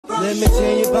Let me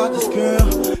tell you about this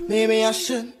girl. Maybe I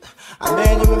shouldn't. I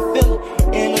met her in Philly,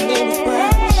 and her name was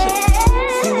Brit Adore.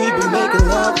 See, we been making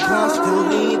love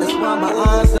constantly. That's why my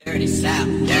eyes are dirty south,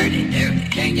 dirty, dirty.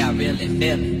 Can y'all really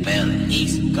feel it? Feel it.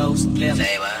 East Coast feel it.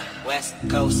 Say what? West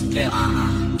Coast feel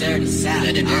it. Dirty south,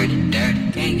 dirty, dirty,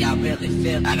 dirty. Can y'all really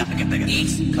feel it? I got to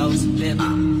East Coast feel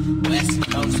it. West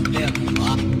Coast feel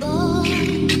it. Boy,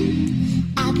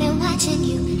 I've been watching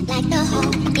you like the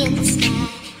hole in the sky.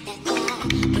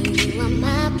 You are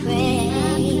my prey.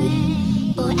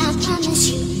 Boy, I promise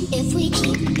you, if we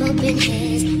keep bumping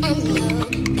heads, I know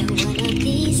that one of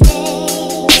these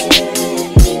days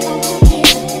we gon'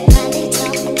 hear finally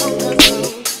talk on the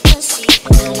phone. You'll see, I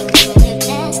don't know if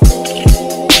that's the case.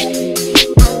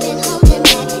 I've been holding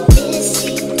back this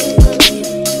secret from you.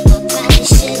 I probably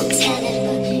shouldn't tell it,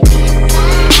 but if I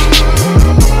let you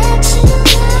know,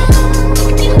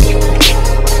 you can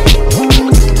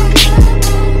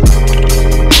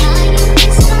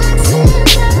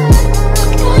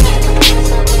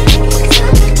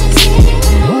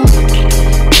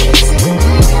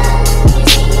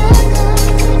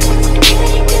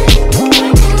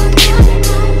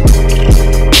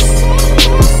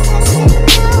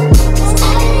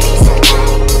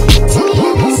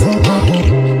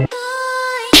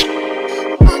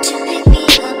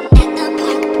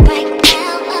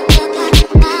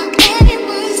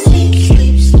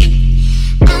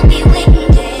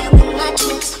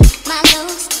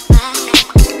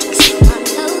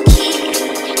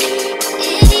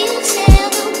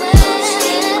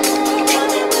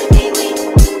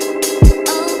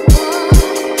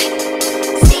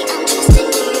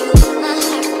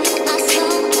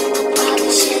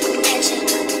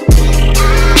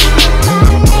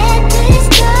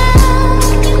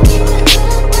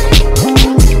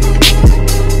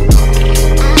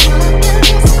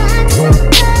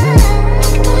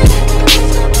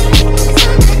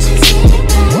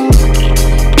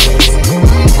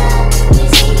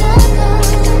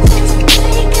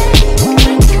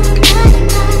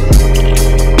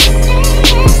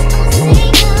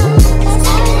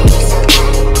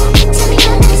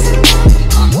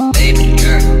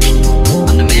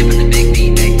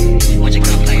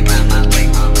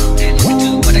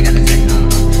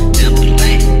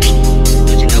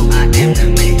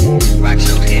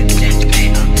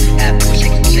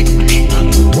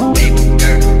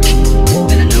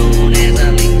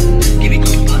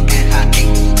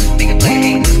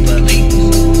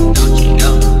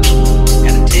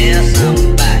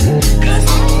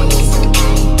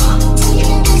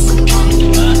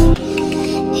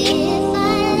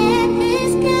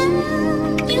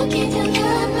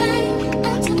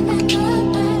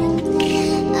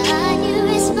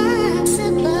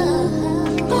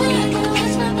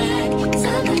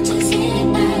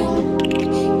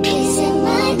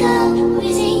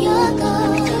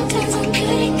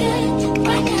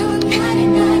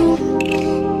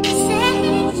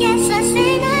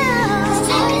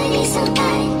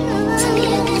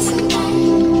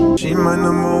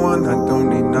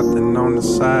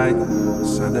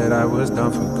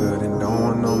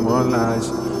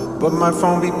but my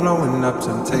phone be blowing up,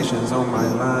 temptations on my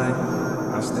line.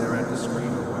 I stare at the screen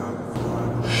a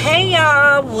while. Hey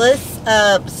y'all, what's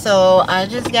up? So I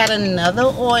just got another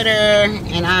order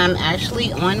and I'm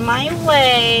actually on my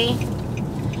way.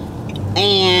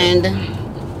 And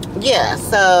yeah,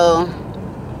 so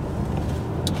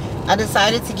I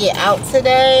decided to get out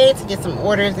today to get some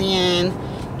orders in.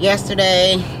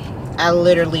 Yesterday I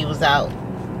literally was out.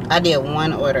 I did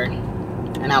one order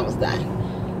and I was done.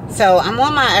 So I'm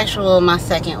on my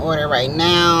second order right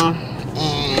now,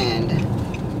 and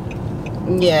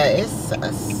yeah, it's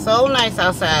so nice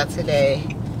outside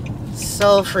today.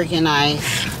 So freaking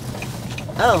nice.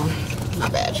 Oh, my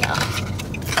bad, y'all.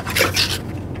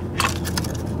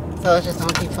 So it's just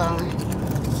don't keep falling.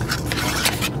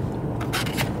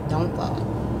 Don't fall.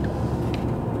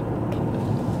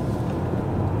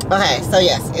 Okay, so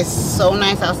yes, it's so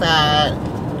nice outside.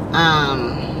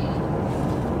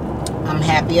 I'm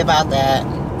happy about that.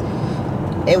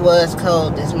 It was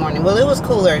cold this morning. Well, it was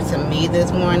cooler to me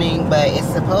this morning, but it's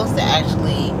supposed to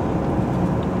actually,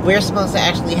 we're supposed to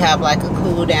actually have like a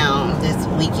cool down this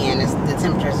weekend. The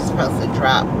temperatures are supposed to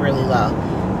drop really low.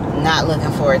 Not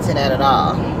looking forward to that at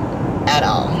all.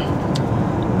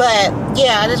 But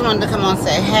yeah, I just wanted to come on and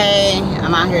say, hey,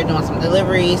 I'm out here doing some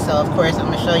deliveries. So of course I'm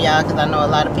going to show y'all, because I know a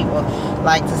lot of people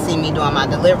like to see me doing my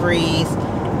deliveries.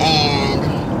 And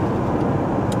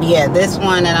yeah, this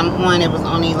one that I'm on, it was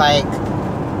only like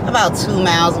about 2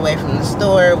 miles away from the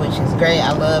store, which is great.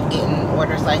 I love getting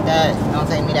orders like that. It don't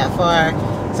take me that far,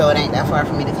 so it ain't that far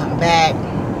for me to come back.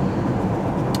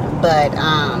 But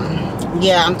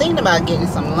yeah, I'm thinking about getting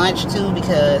some lunch too,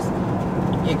 because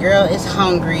your girl is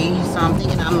hungry. So I'm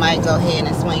thinking I might go ahead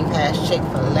and swing past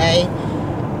Chick-fil-A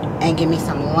and get me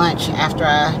some lunch after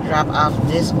I drop off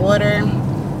this order.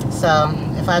 So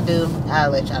if I do,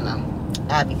 I'll let y'all know.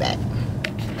 I'll be back.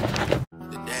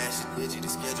 The dash is busy, the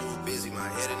schedule busy. My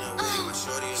head in a wig, my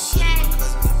shorty is shitty. My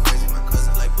cousin is crazy, my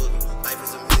cousin like boogie. Life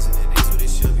is amazing, it is what it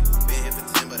should be. Been here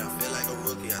for 10, but I feel like a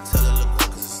rookie. I tell her look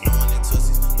up, cause it's snowing in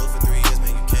Tussies. But for 3 years,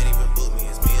 man, you can't even book me.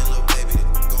 It's me and Lil Baby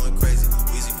that going crazy.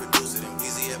 Weezy produced it, and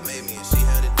Weezy had made me. And she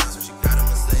held it down, so she got a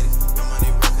Mercedes. Your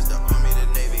money records, the Army, the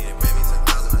Navy. It ran me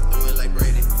 10,000, I threw it like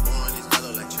Brady. Born is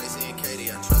yellow like Tracy and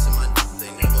Katie. I trust in my they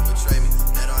never betray me.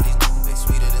 Met all these they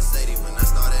sweeter than Sadie. When I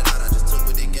started out, I just took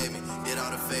what they gave me. Did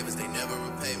all the favors, they never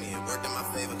repay me. It worked in my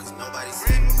favor, cause nobody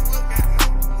said me.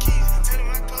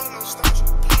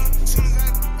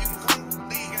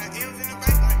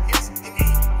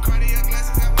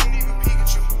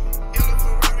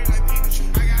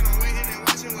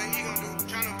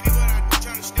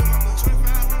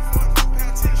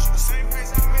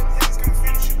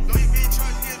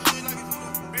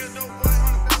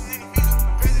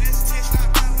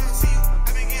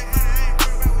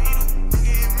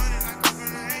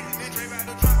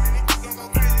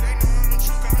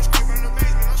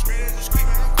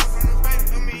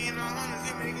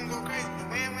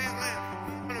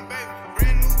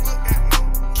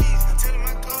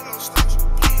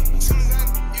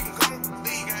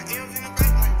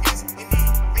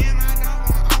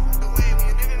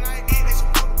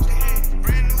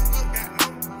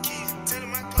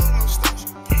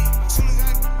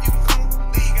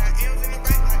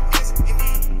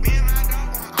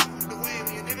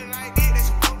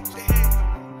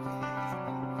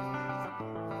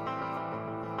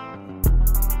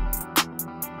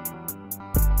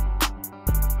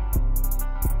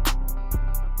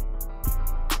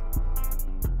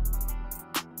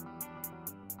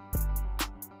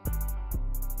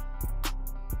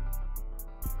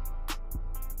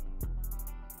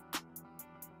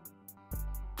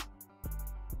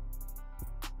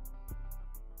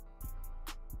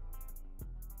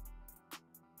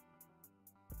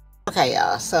 Okay,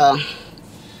 y'all, so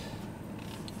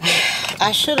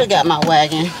I should have got my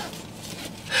wagon.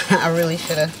 I really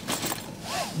should have,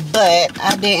 but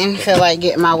I didn't feel like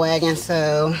getting my wagon,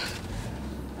 so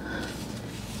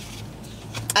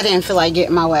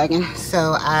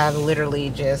I literally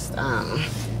just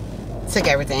took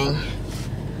everything.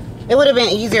 It would have been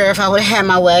easier if I would have had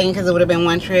my wagon, because it would have been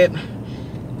one trip,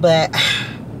 but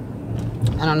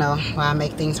I don't know why I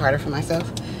make things harder for myself.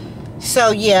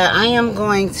 So yeah, I am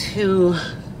going to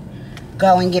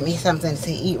go and get me something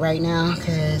to eat right now,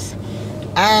 because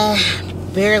I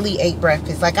barely ate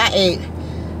breakfast. Like, I ate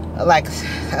like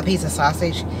a piece of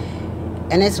sausage,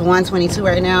 and it's 1:22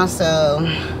 right now, so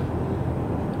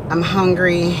I'm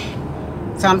hungry.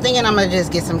 So I'm thinking I'm gonna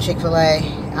just get some Chick-fil-A.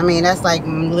 I mean, that's like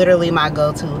literally my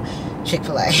go-to,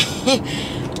 Chick-fil-A.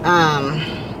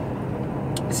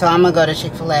 So I'm gonna go to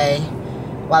Chick-fil-A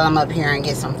while I'm up here and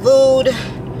get some food.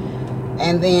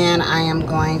 And then I am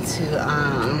going to,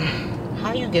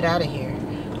 how you get out of here?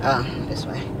 Oh, this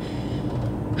way.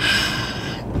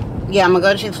 Yeah, I'm gonna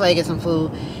go to Chick-fil-A, get some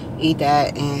food, eat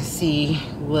that, and see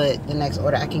what the next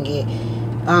order I can get.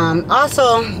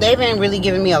 Also, they've been really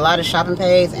giving me a lot of shopping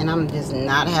pays, and I'm just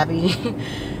not happy.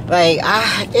 Like,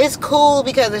 it's cool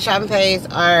because the shopping pays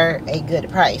are a good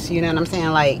price, you know what I'm saying?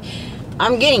 Like,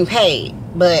 I'm getting paid,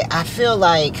 but I feel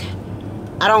like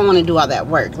I don't want to do all that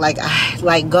work.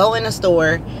 Like go in the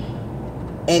store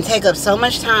and take up so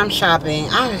much time shopping.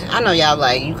 I know y'all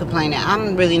like, you complaining.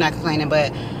 I'm really not complaining,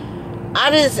 but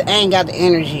I just ain't got the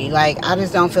energy. Like, I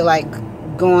just don't feel like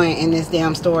going in this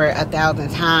damn store 1,000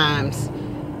 times.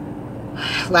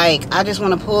 Like, I just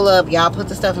want to pull up, y'all put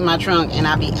the stuff in my trunk, and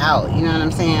I'll be out. You know what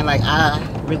I'm saying? Like, I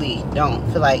really don't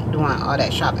feel like doing all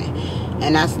that shopping.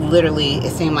 And that's literally,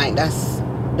 it seemed like that's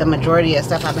the majority of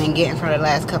stuff I've been getting for the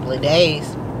last couple of days,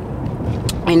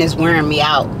 and it's wearing me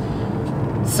out.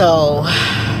 So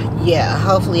yeah,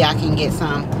 hopefully I can get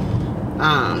some.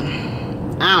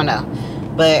 I don't know,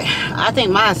 but I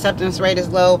think my acceptance rate is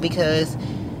low because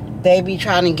they be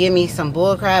trying to give me some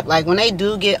bull crap. Like, when they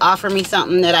do offer me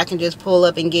something that I can just pull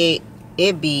up and get,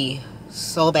 it be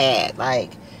so bad.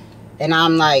 Like, and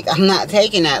I'm like, I'm not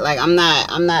taking that. Like, I'm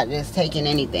not just taking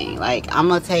anything. Like, I'm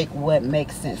gonna take what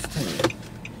makes sense to me.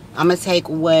 I'm gonna take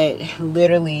what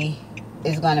literally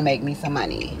is gonna make me some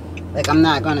money. Like, I'm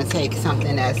not gonna take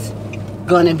something that's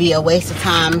gonna be a waste of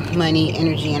time, money,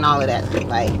 energy, and all of that.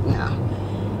 Like,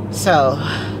 no. So,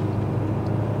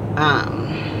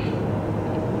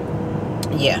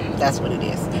 yeah, that's what it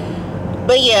is.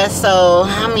 But yeah, so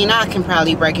I mean, I can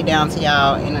probably break it down to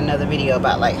y'all in another video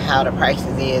about like how the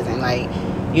prices is and like,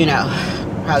 you know,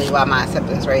 probably why my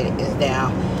acceptance rate is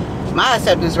down. My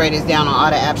acceptance rate is down on all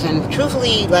the apps, and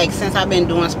truthfully, like since I've been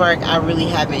doing Spark, I really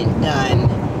haven't done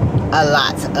a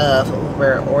lot of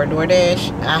Uber or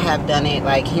DoorDash. I have done it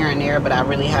like here and there, but I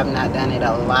really have not done it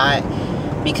a lot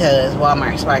because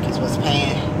Walmart Spark is what's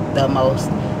paying the most.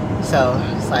 So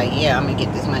it's like, yeah, I'm gonna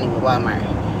get this money with Walmart.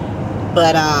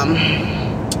 But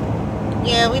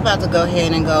yeah, we about to go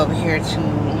ahead and go over here to,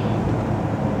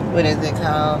 what is it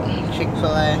called,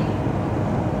 Chick-fil-A,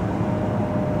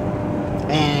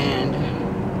 and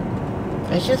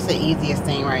it's just the easiest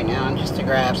thing right now, just to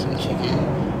grab some chicken.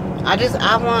 I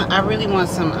really want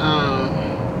some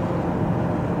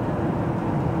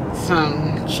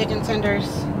chicken tenders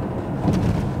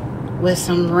with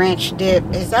some ranch dip.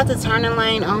 Is that the turning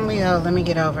lane only? Oh, let me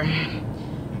get over.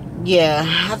 Yeah,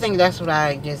 I think that's what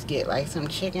I just get, like some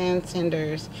chicken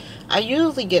tenders. I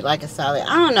usually get like a salad.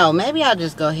 I don't know, maybe I'll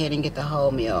just go ahead and get the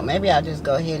whole meal. Maybe I'll just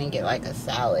go ahead and get like a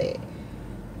salad.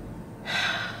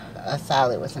 A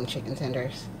salad with some chicken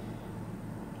tenders.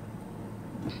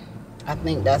 I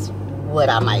think that's what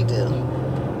I might do.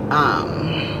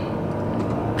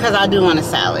 Because I do want a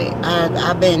salad.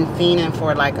 I've been fiending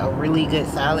for like a really good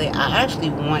salad. I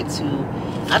actually want to,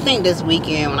 I think this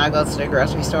weekend when I go to the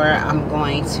grocery store, I'm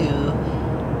going to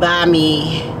buy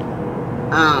me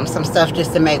some stuff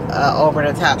just to make over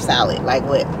the top salad, like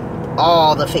with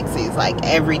all the fixes, like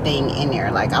everything in there.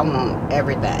 Like I want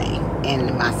everything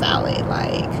in my salad,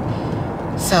 like.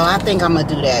 So I think I'm gonna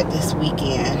do that this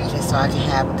weekend just so I can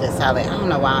have a good salad. I don't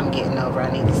know why I'm getting over.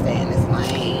 I need to stay in this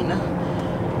lane.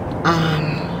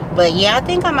 But yeah, I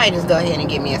think I might just go ahead and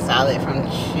get me a salad from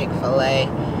Chick-fil-A.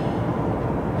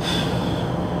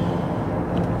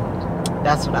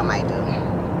 That's what I might do.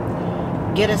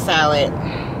 Get a salad.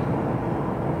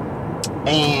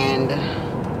 And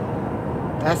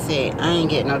that's it. I ain't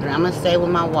getting no drink. I'm gonna stay with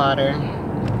my water.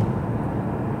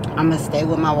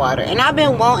 And I've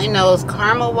been wanting those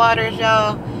caramel waters,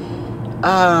 y'all.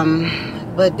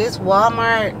 But this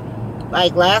Walmart,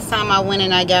 like last time I went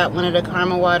and I got one of the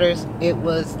caramel waters, it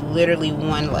was literally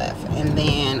one left. And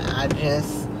then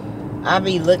I'll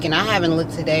be looking. I haven't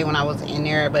looked today when I was in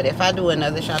there, but if I do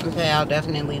another shopping pay, I'll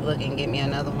definitely look and get me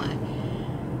another one.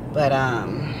 But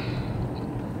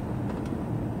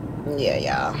yeah,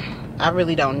 y'all, I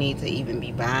really don't need to even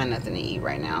be buying nothing to eat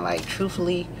right now. Like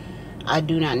truthfully, I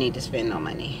do not need to spend no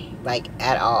money, like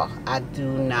at all. I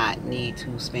do not need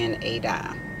to spend a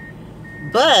dime.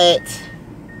 But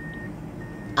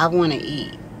I want to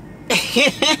eat.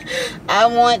 I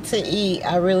want to eat.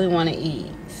 I really want to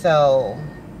eat. So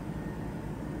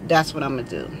that's what I'm gonna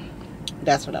do.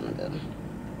 That's what I'm gonna do.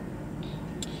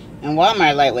 And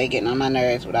Walmart lightweight getting on my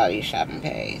nerves with all these shopping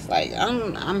pays. Like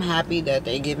I'm happy that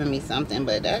they're giving me something,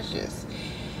 but that's just,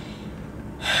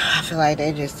 I feel like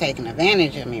they're just taking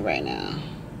advantage of me right now.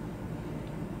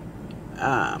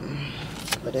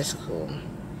 But it's cool.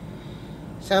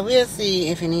 So we'll see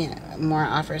if any more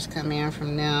offers come in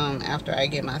from them after I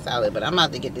get my salad. But I'm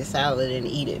about to get this salad and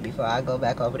eat it before I go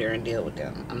back over there and deal with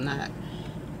them. I'm not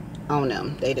on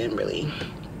them. They didn't really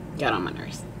get on my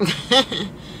nerves.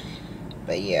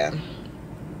 But yeah.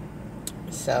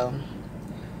 So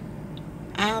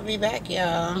I'll be back,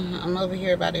 y'all. I'm over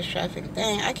here by this traffic.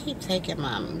 Dang, I keep taking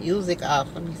my music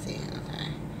off. Let me see. Okay.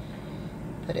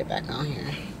 Put it back on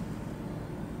here.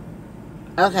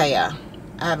 Okay, y'all.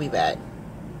 I'll be back.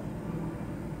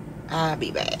 I'll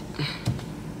be back.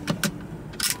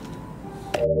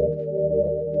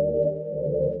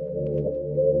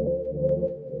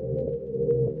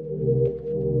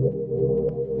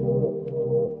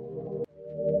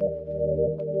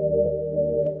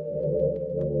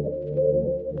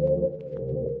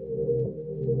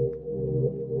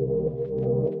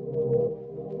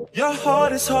 Your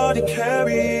heart is hard to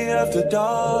carry after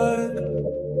dark.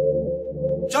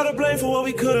 Try to blame for what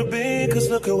we could have been, cause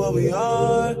look at what we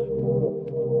are.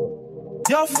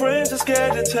 Your friends are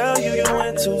scared to tell you you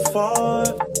went too far.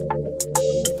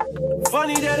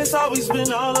 Funny that it's always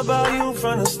been all about you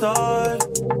from the start.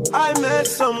 I met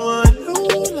someone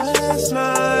new last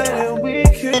night and we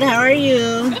could. Good, how are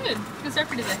you? Good. Good start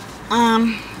for today.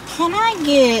 Can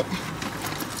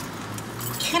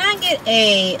I get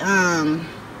a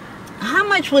how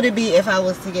much would it be if I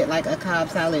was to get like a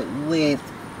Cobb salad with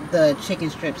the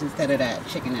chicken strips instead of that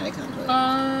chicken that it comes with?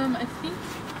 I think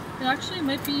it actually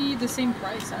might be the same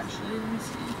price, actually. Let me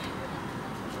see.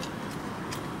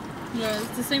 Yeah,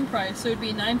 it's the same price. So it'd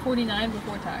be $9.49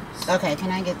 before tax. Okay,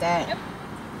 can I get that? Yep.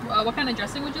 What kind of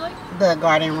dressing would you like? The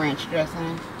garden ranch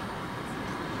dressing.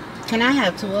 Can I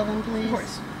have 2 of them, please? Of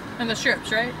course. And the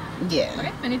strips, right? Yeah.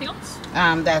 Okay, anything else?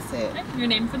 That's it. Okay. Your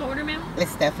name for the order, ma'am?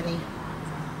 It's Stephanie.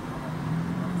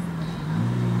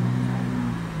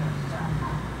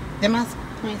 Did my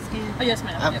point scan? Oh, yes,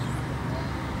 ma'am. Okay. Yep.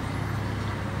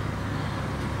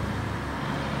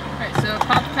 Alright, so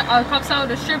Cobb salad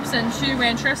with strips and 2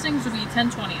 ranch dressings will be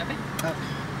 $10.20, okay? Okay.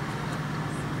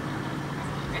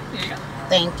 Okay, there you go.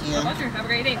 Thank you. My pleasure. Have a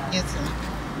great day. You too.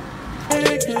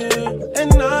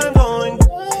 And I'm going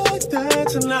back there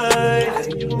tonight.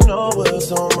 And you know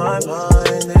what's on my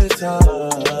mind this time.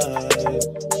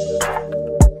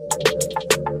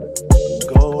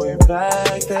 Going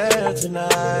back there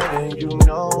tonight. And you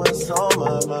know what's on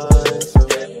my mind. So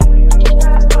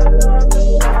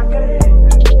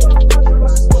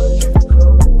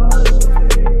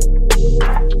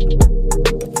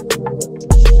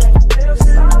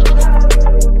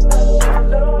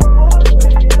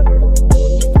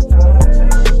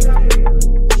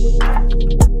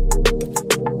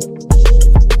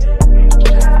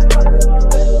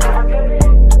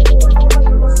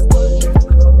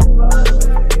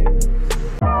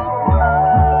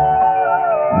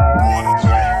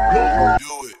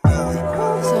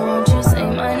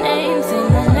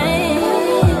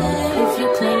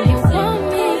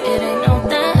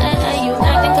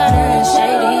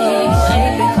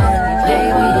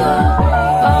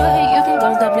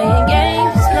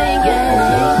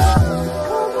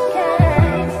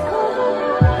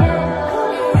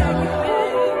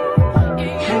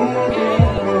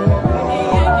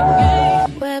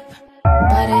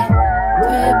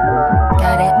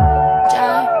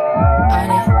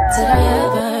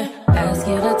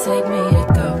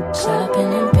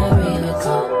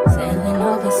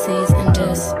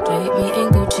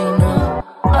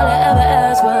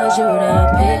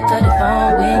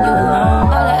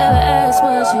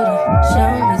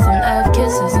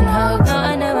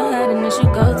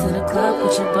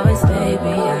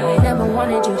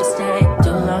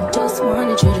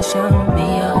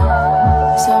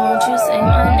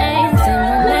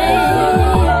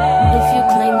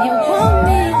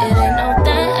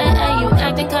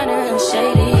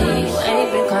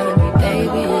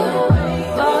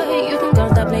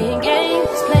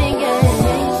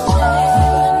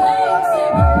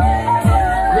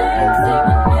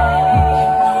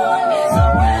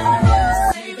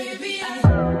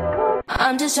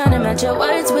trying to match your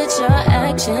words with your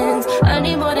actions. I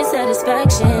need more than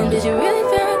satisfaction. Did you really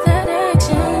feel that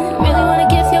action? Really wanna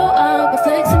give your all, but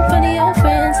flex in front of your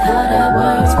friends. How that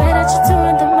works? Swear that you're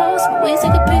doing the most, but we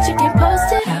take a picture, can't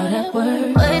post it. How that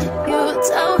works? What you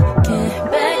talking?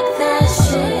 Back that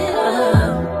shit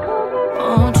up.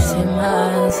 Won't you say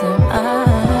my, say my?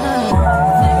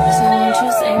 So won't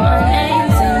you say my name,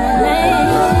 say my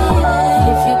name?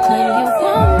 If you claim you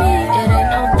want me, it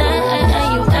ain't no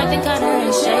that. You acting kinda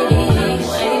shady.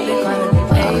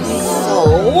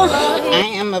 So I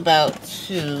am about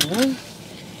to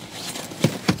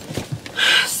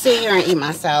sit here and eat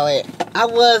my salad. I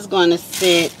was going to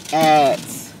sit at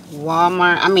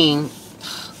Walmart.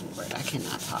 Lord, I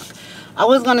cannot talk. I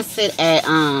was going to sit at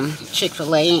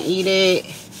Chick-fil-A and eat it,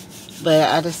 but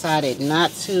I decided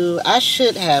not to. I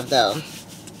should have though,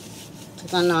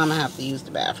 because I know I'm gonna have to use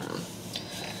the bathroom.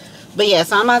 But yeah,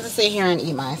 so I'm about to sit here and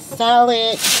eat my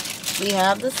salad. We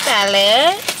have the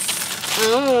salad.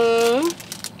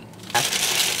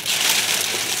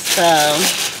 So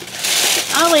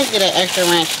I always get an extra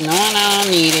ranch knowing I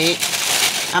don't need it.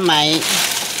 I might.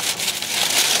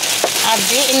 I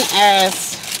didn't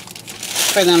ask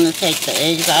for them to take the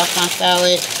eggs off my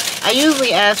salad. I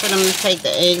usually ask for them to take the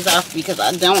eggs off because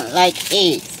I don't like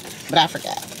eggs, but I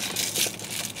forgot.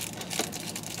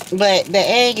 But the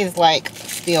egg is like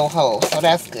still whole, so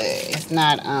that's good. It's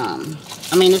not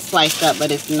it's sliced up, but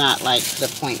it's not like to the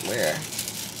point where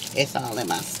it's all in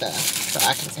my stuff, so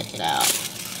I can take it out.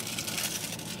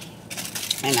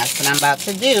 And that's what I'm about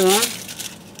to do,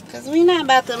 because we're not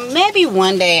about to. Maybe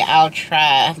one day I'll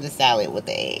try the salad with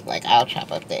the egg. Like, I'll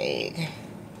chop up the egg.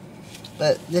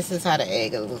 But this is how the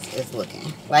egg is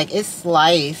looking. Like, it's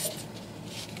sliced,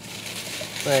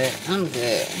 but I'm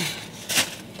good.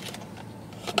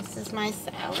 This is my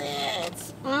salad.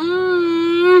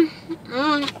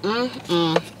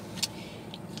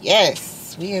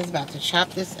 Yes, we is about to chop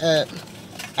this up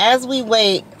as we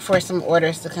wait for some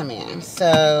orders to come in.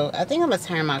 So I think I'm gonna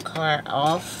turn my car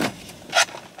off.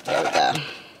 There we go.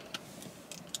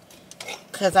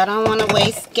 Because I don't want to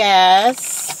waste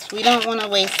gas. We don't want to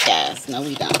waste gas. No,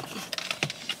 we don't.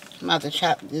 I'm about to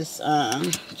chop this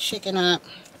chicken up.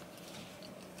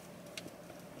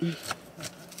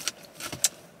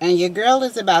 And your girl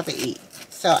is about to eat.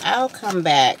 So I'll come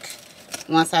back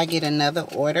once I get another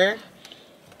order.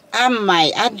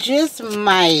 I just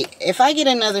might, if I get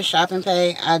another shopping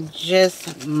pay, I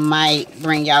just might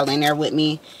bring y'all in there with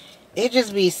me. It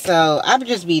just be so, I would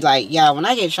just be like, y'all, when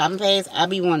I get shopping pays, I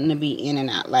be wanting to be in and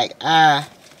out. Like, I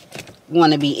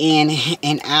want to be in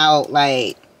and out.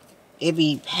 Like, it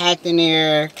be packed in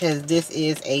there because this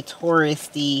is a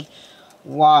touristy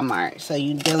Walmart. So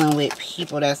you dealing with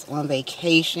people that's on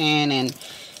vacation, and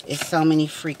it's so many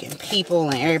freaking people,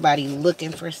 and everybody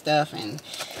looking for stuff, and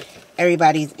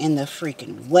everybody's in the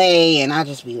freaking way. And I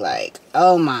just be like,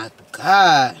 oh my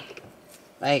God.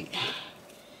 Like,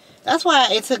 that's why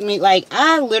it took me, like,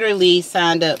 I literally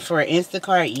signed up for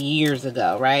Instacart years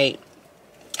ago, right?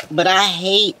 But I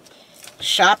hate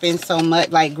shopping so much,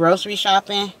 like grocery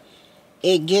shopping.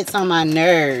 It gets on my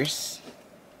nerves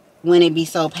when it be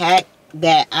so packed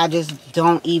that I just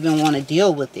don't even want to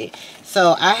deal with it.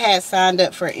 So I had signed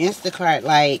up for Instacart,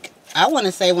 like, I want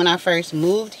to say when I first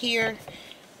moved here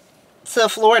to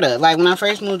Florida, like when I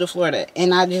first moved to Florida,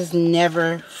 and I just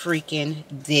never freaking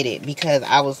did it because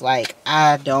I was like,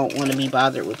 I don't want to be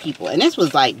bothered with people. And this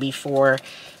was like before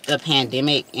the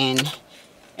pandemic and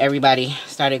everybody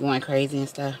started going crazy and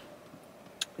stuff.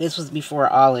 This was before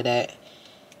all of that.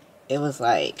 It was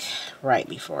like right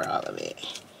before all of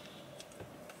it.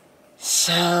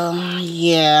 So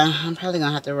yeah, I'm probably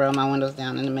gonna have to roll my windows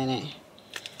down in a minute.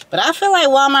 But I feel like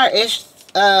Walmart is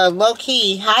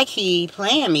low-key, high-key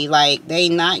playing me. Like, they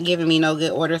not giving me no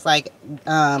good orders. Like,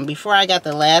 before I got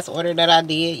the last order that I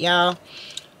did, y'all,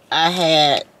 I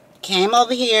had came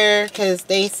over here because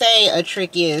they say a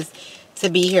trick is to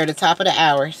be here at the top of the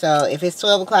hour. So if it's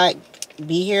 12 o'clock,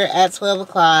 be here at 12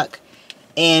 o'clock,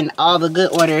 and all the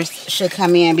good orders should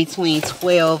come in between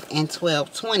 12 and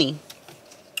 12:20.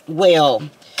 Well,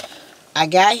 I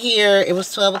got here, it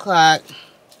was 12 o'clock.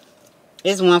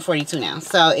 It's 1:42 now.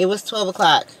 So it was 12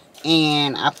 o'clock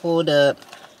and I pulled up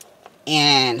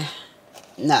and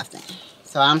nothing.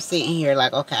 So I'm sitting here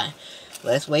like, okay,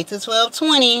 let's wait till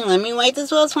 12:20. Let me wait till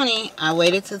 12:20. I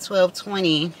waited till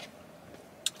 12:20,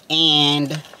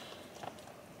 and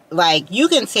like, you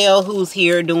can tell who's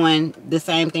here doing the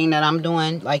same thing that I'm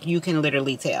doing. Like, you can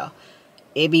literally tell.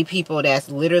 It be people that's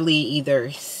literally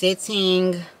either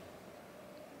sitting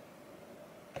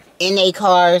in their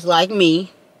cars like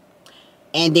me,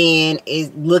 and then is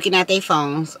looking at their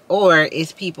phones, or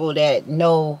it's people that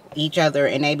know each other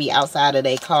and they be outside of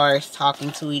their cars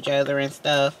talking to each other and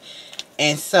stuff.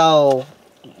 And so,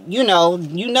 you know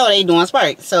they doing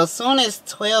spark. So as soon as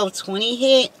 12:20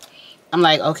 hit, I'm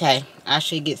like, okay, I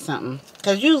should get something,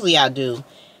 because usually I do.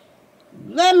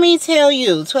 Let me tell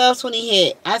you, 12:20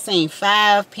 hit, I seen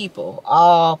 5 people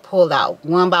all pull out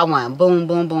one by one, boom,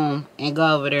 boom, boom, and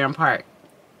go over there and park.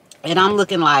 And I'm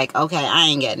looking like, okay, I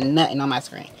ain't got nothing on my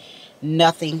screen.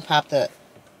 Nothing popped up.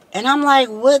 And I'm like,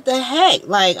 what the heck?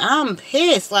 Like, I'm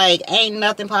pissed. Like, ain't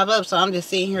nothing popped up. So I'm just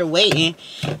sitting here waiting.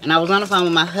 And I was on the phone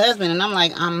with my husband, and I'm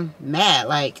like, I'm mad.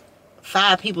 Like,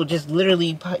 5 people just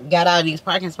literally got out of these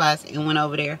parking spots and went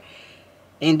over there.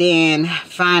 And then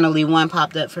finally one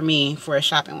popped up for me for a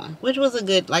shopping one, which was a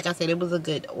good, like I said, it was a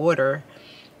good order,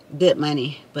 good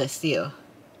money. But still,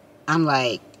 I'm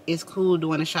like, it's cool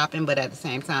doing the shopping, but at the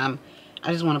same time,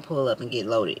 I just want to pull up and get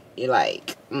loaded. It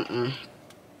like,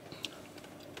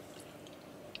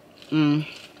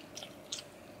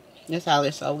 This salad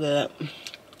is so good.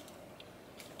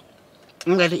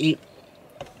 I'm going to eat.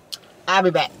 I'll be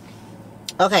back.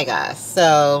 Okay, guys.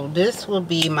 So this will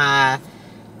be my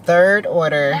 3rd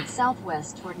order. Head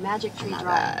southwest toward Magic Tree Drive.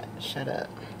 God, shut up.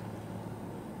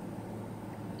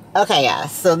 Okay,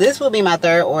 guys. So this will be my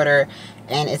 3rd order.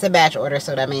 And it's a batch order,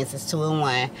 so that means it's 2 in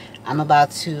 1. I'm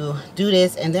about to do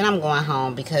this, and then I'm going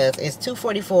home because it's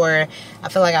 2:44. I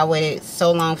feel like I waited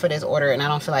so long for this order, and I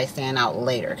don't feel like staying out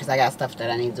later because I got stuff that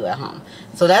I need to do at home.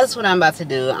 So that's what I'm about to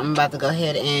do. I'm about to go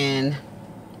ahead and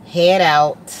head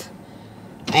out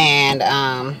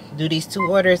and do these 2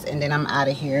 orders, and then I'm out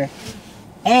of here.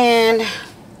 And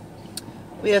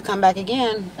we'll come back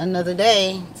again another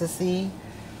day to see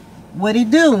what he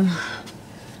do.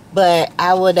 But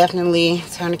I will definitely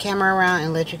turn the camera around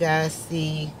and let you guys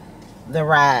see the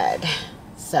ride.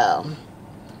 So,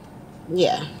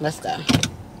 yeah, let's go.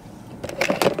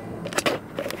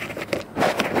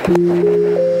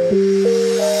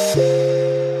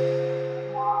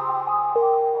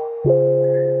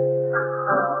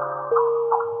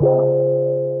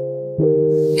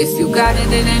 If you got it,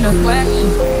 it ain't no question.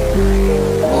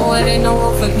 Oh, it ain't no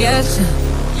room for guessing.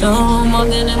 No more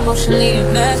than emotionally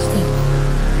invested.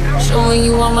 Showing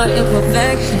you all my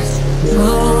imperfections.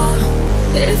 Oh,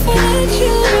 if I let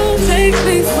you, don't take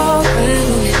me for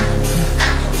granted.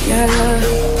 Yeah,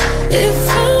 if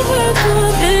I were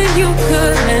good, then you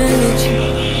could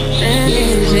manage.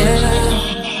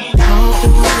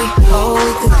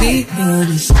 be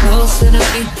honest. Closer to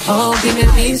me, oh,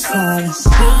 giving me solace.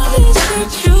 Promise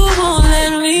that you won't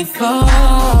let me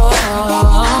fall.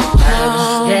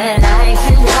 That I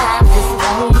can have this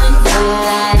moment for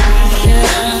life.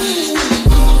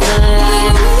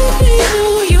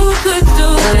 You could do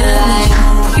that.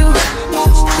 You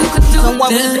could do Don't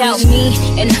worry about me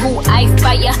and who I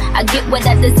fire. I get what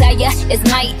I desire, it's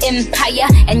my empire.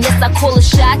 And yes, I call the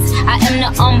shots, I am the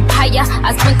umpire.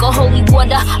 I sprinkle holy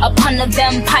water upon the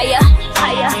vampire.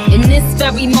 In this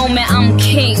very moment, I'm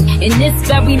king. In this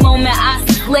very moment, I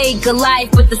slay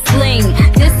Goliath with the sling.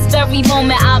 This very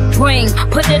moment, I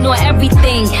put it on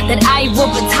everything. That I will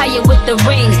retire with the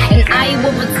ring, and I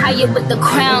will retire with the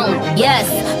crown. Yes,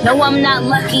 no, I'm not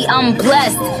lucky, I'm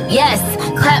blessed. Yes,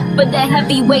 clap for the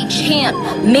heavyweight champ,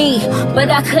 me. But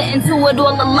I couldn't do it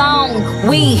all alone.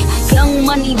 We, young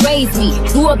money raised me,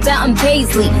 grew up out in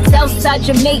Paisley, Southside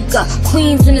Jamaica,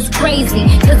 Queens, and it's crazy.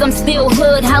 Cause I'm still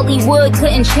hood, Hollywood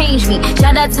couldn't change me.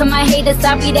 Shout out to my haters,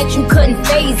 sorry that you couldn't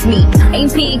faze me.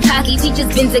 Ain't being cocky, we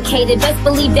just vindicated. Best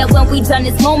believe that when we done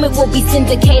this moment, we'll be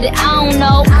syndicated. I don't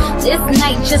know, this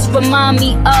night just remind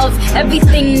me of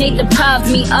everything they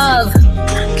deprived me of.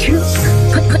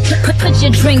 Put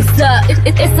your drinks up.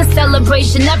 It's a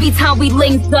celebration every time we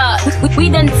link up. We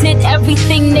done did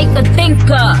everything they could think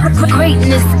of.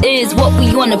 Greatness is what we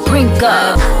on the brink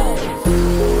of.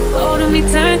 holding me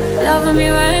tight, loving me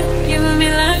right, giving me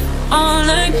life all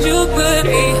like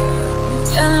TubeBuddy.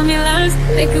 Telling me lies,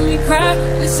 making me cry,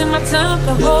 wasting my time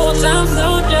the whole time.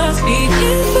 So just be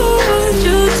careful what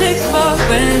you take for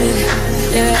granted.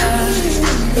 Yeah.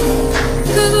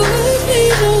 Cause with me,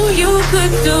 you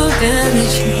could do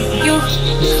damage.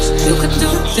 You could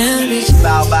do damage.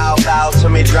 Bow, bow, bow to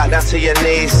me, drop down to your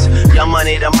knees. Young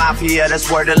money, the mafia, that's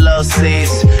where the love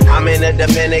sees. I'm in the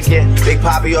Dominican, Big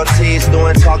Papi Ortiz,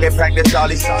 doing target practice, all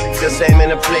these just aiming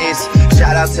to please.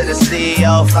 Shout out to the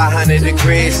CEO, 500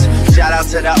 degrees. Shout out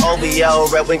to the OVO,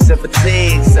 Red Wings and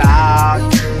Fatigues.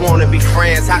 Wanna be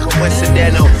friends, how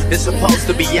coincidental? This supposed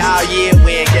to be y'all, yeah,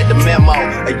 we ain't get the memo.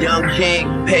 A young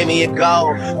king, pay me a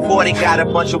gold. 40 got a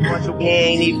bunch of he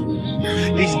ain't even.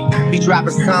 These be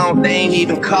dropping songs, they ain't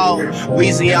even cold.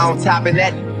 Weezy on top of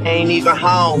that, ain't even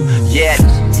home yet.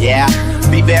 Yeah,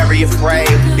 be very afraid.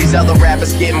 These other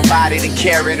rappers getting bodied and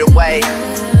carried away.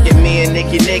 Get me and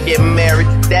Nicky Nick getting married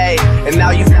today. And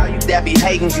now you that be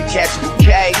hating, you catch a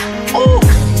bouquet. Ooh,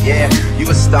 yeah, you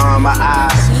a star in my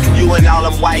eyes. You and all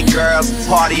them white girls,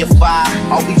 party of five.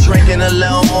 Are we drinking a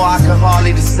little more? I can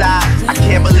hardly decide. I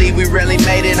can't believe we really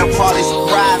made it, I'm probably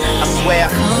surprised, I swear.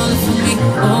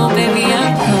 Oh baby,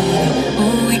 I'm coming.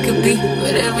 Oh, we could be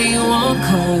whatever you want,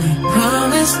 call it.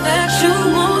 Promise that you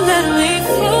won't let me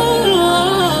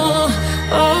fall.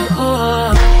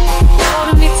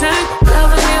 Holding me tight,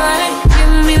 loving me right,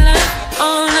 giving me life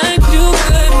all like you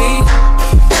could be.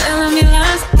 Telling me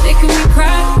lies, making me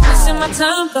cry, wasting my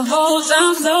time the whole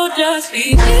time. So just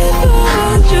be careful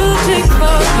what you take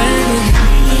for granted.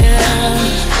 Yeah.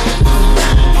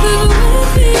 Cause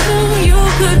with me, you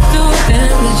could do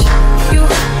damage. You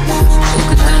could do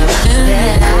damage.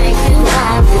 That I can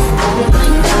have this moment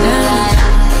for life.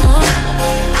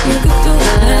 You could do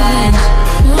damage.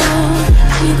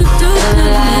 You could do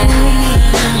damage.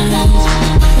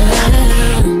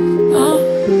 Oh,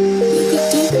 you could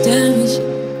do damage.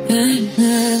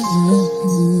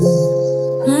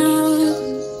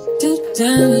 Do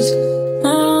damage.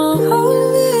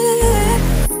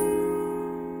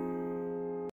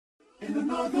 And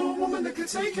another woman that can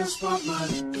take your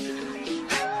spotlight.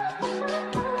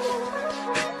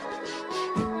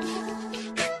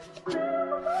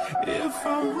 If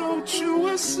I wrote you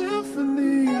a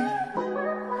symphony,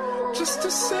 just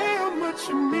to say how much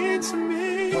you mean to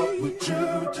me, what would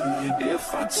you do?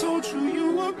 If I told you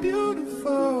you were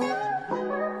beautiful,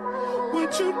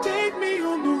 would you date me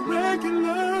on the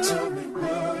regular? Tell me,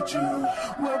 would you?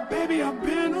 Well, baby, I've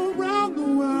been around the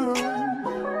world,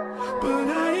 but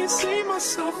I ain't seen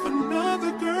myself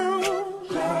another girl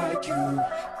like you.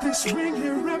 This ring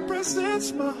here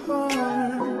represents my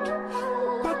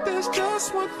heart, but there's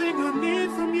just one thing I need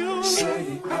from you.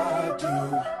 Say I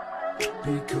do,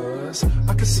 because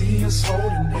I can see us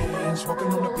holding hands, walking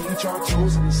on the beach, our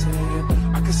toes in the sand.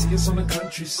 I can see us on the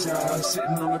countryside,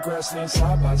 sitting on the grassland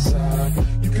side by side.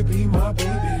 You could be my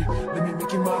baby, let me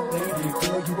make you my lady.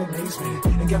 Girl, you amaze me,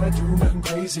 ain't gotta do nothing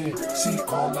crazy. See,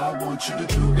 all I want you to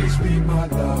do is be my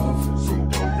love. So don't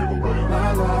give away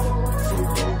my love. So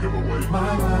don't give away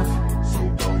my love. So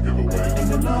don't give away.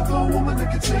 Ain't another woman that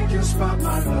can take your spot,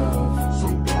 my love. So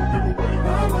don't give away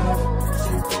my love.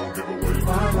 So don't give away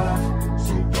my love.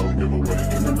 So don't give away.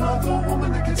 Ain't another woman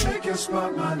that can take your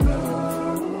spot, my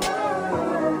love.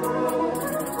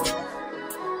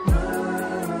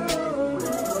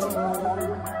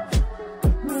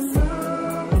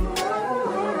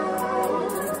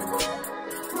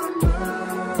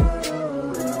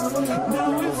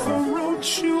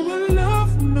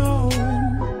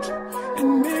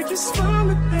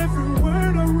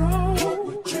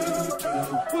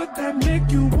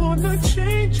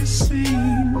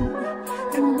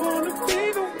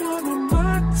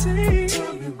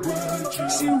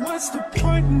 See, what's the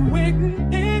point in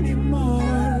waiting anymore?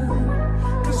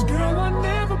 Cause girl, I've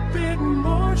never been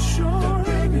more sure that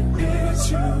baby it's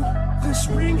you. This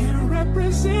ring here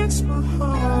represents my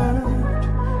heart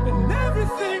and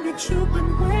everything that you've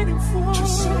been waiting for.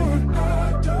 Just say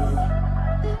I do.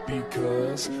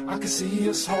 Because I can see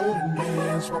us holding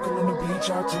hands, walking on the beach,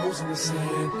 our toes in the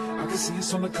sand. I can see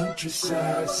us on the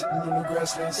countryside, sitting on the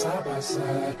grassland side by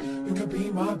side. You can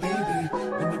be my baby,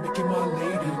 when you make you my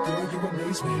lady. Girl, you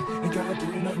amaze me, ain't gotta do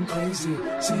nothing crazy.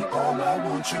 See, all I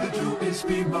want you to do is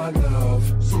be my love.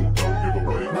 So don't give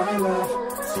away my love.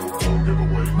 So don't give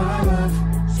away my love.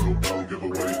 So don't give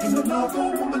away. Ain't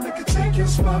another woman that can take your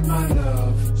spot, my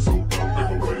love. So don't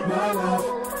give away my love.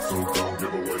 So don't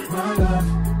give away my love.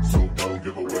 So don't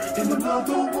give away. Ain't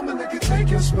another woman that can take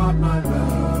your spot, my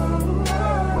love.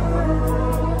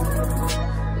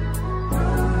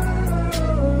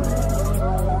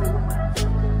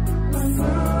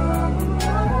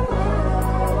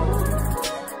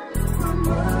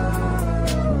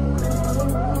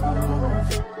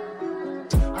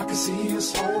 I can see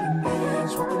us holding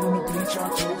hands, walking on the beach, our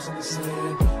toes in the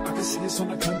sand. I can see us on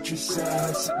the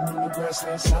countryside, sitting on the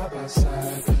grassland side by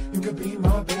side. You could be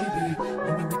my baby,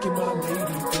 when you make you my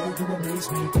lady. Girl, you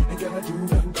amaze me, ain't gotta do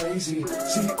nothing crazy.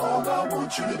 See, all I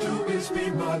want you to do is be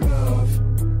my love.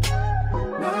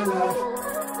 My love.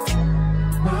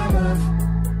 My love.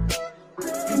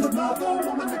 Ain't another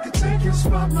woman that can take your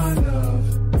spot, my love.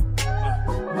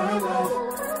 My love.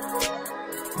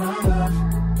 My love.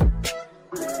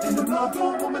 Ain't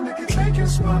another woman that can take your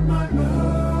spot, my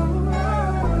love.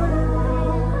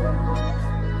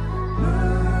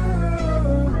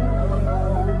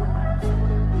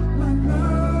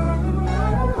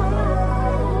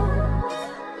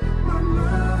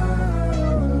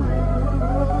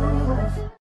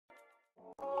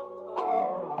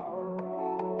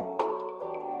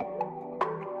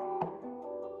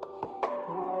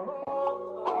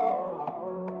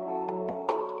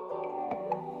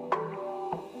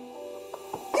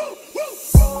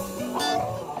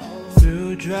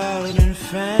 Drought and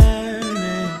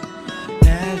famine,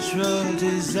 natural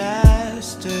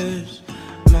disasters.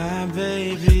 My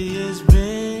baby has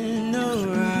been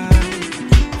around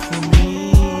for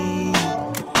me.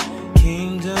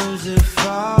 Kingdoms are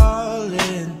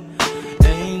falling,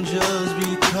 angels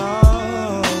be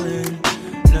calling.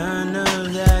 None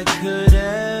of that could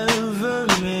ever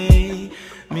make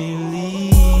me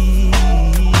leave.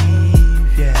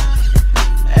 Yeah.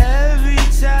 Every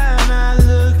time I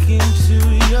look into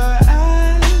your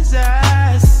eyes,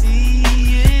 I see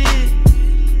it.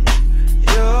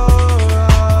 You're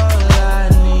all I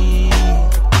need.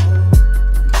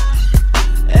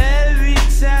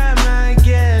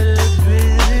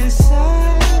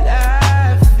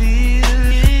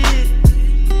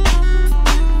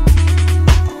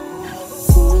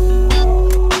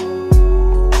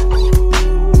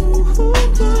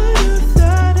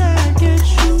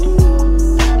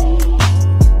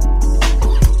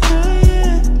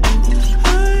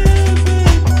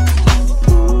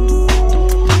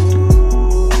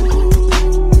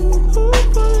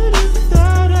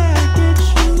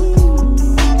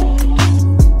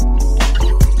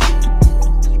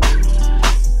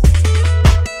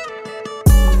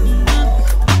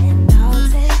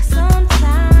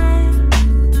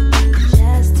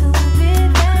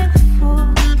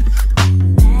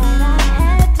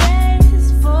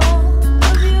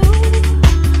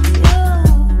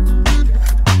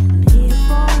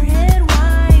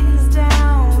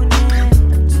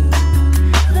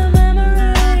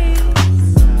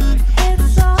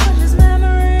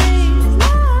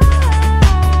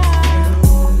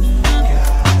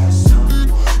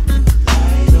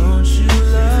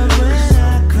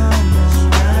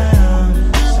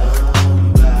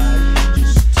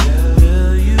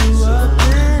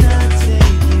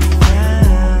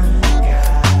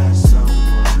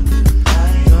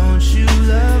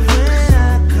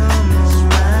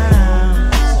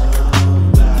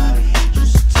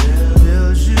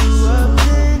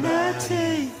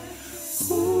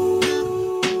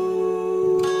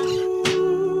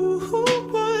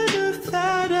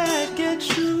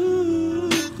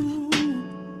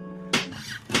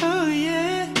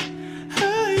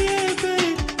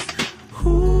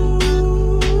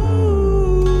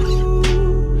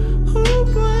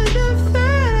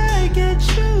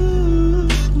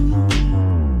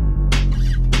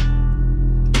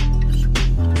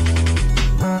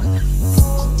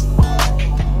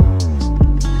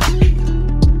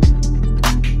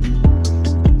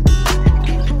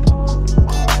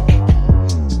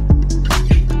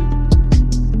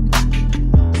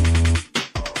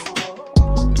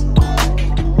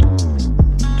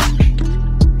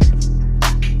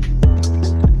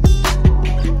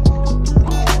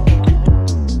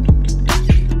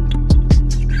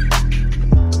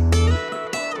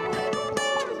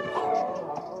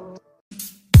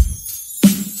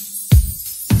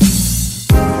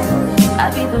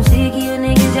 be so sick of you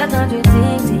niggas, y'all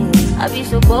contradicting. I be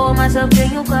so bold with myself,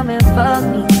 then you come and fuck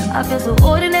me. I feel so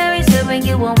ordinary, so when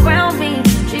you won't round me.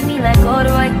 Treat me like all the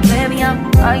right, clear me out.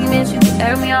 Arguments, you can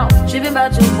air me out. Tripping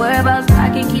about your whereabouts, I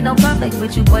can't keep no conflict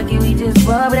with you, boy, can we just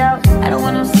rub it out? I don't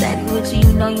want no steady with you,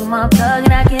 you know you my plug,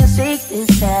 and I can't shake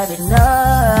this habit, no.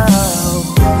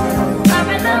 I'm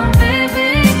in love,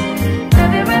 baby.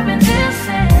 Every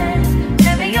reminiscing,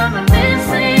 every you're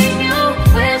missing you.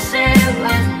 Wish it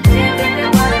was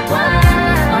giving what it was.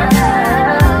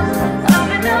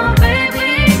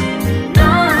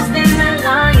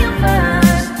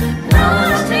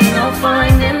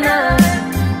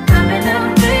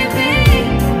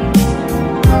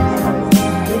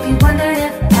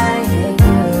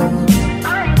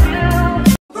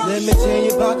 Let me tell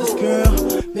you about this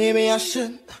girl, maybe I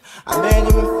shouldn't. I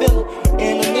met her in Philly,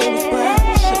 and her name was Brit.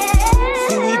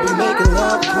 See, we been making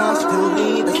love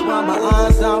constantly, that's why my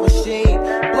eyes are a shade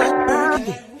black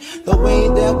burgundy. The way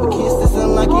that we kiss is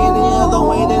unlike any other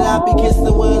way that I be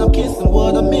kissing when I'm kissing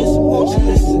what I miss. Won't you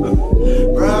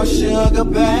listen? Brown sugar,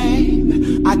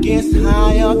 babe, I guess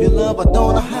high off your love, I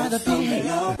don't know how to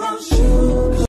behave. Brown sugar.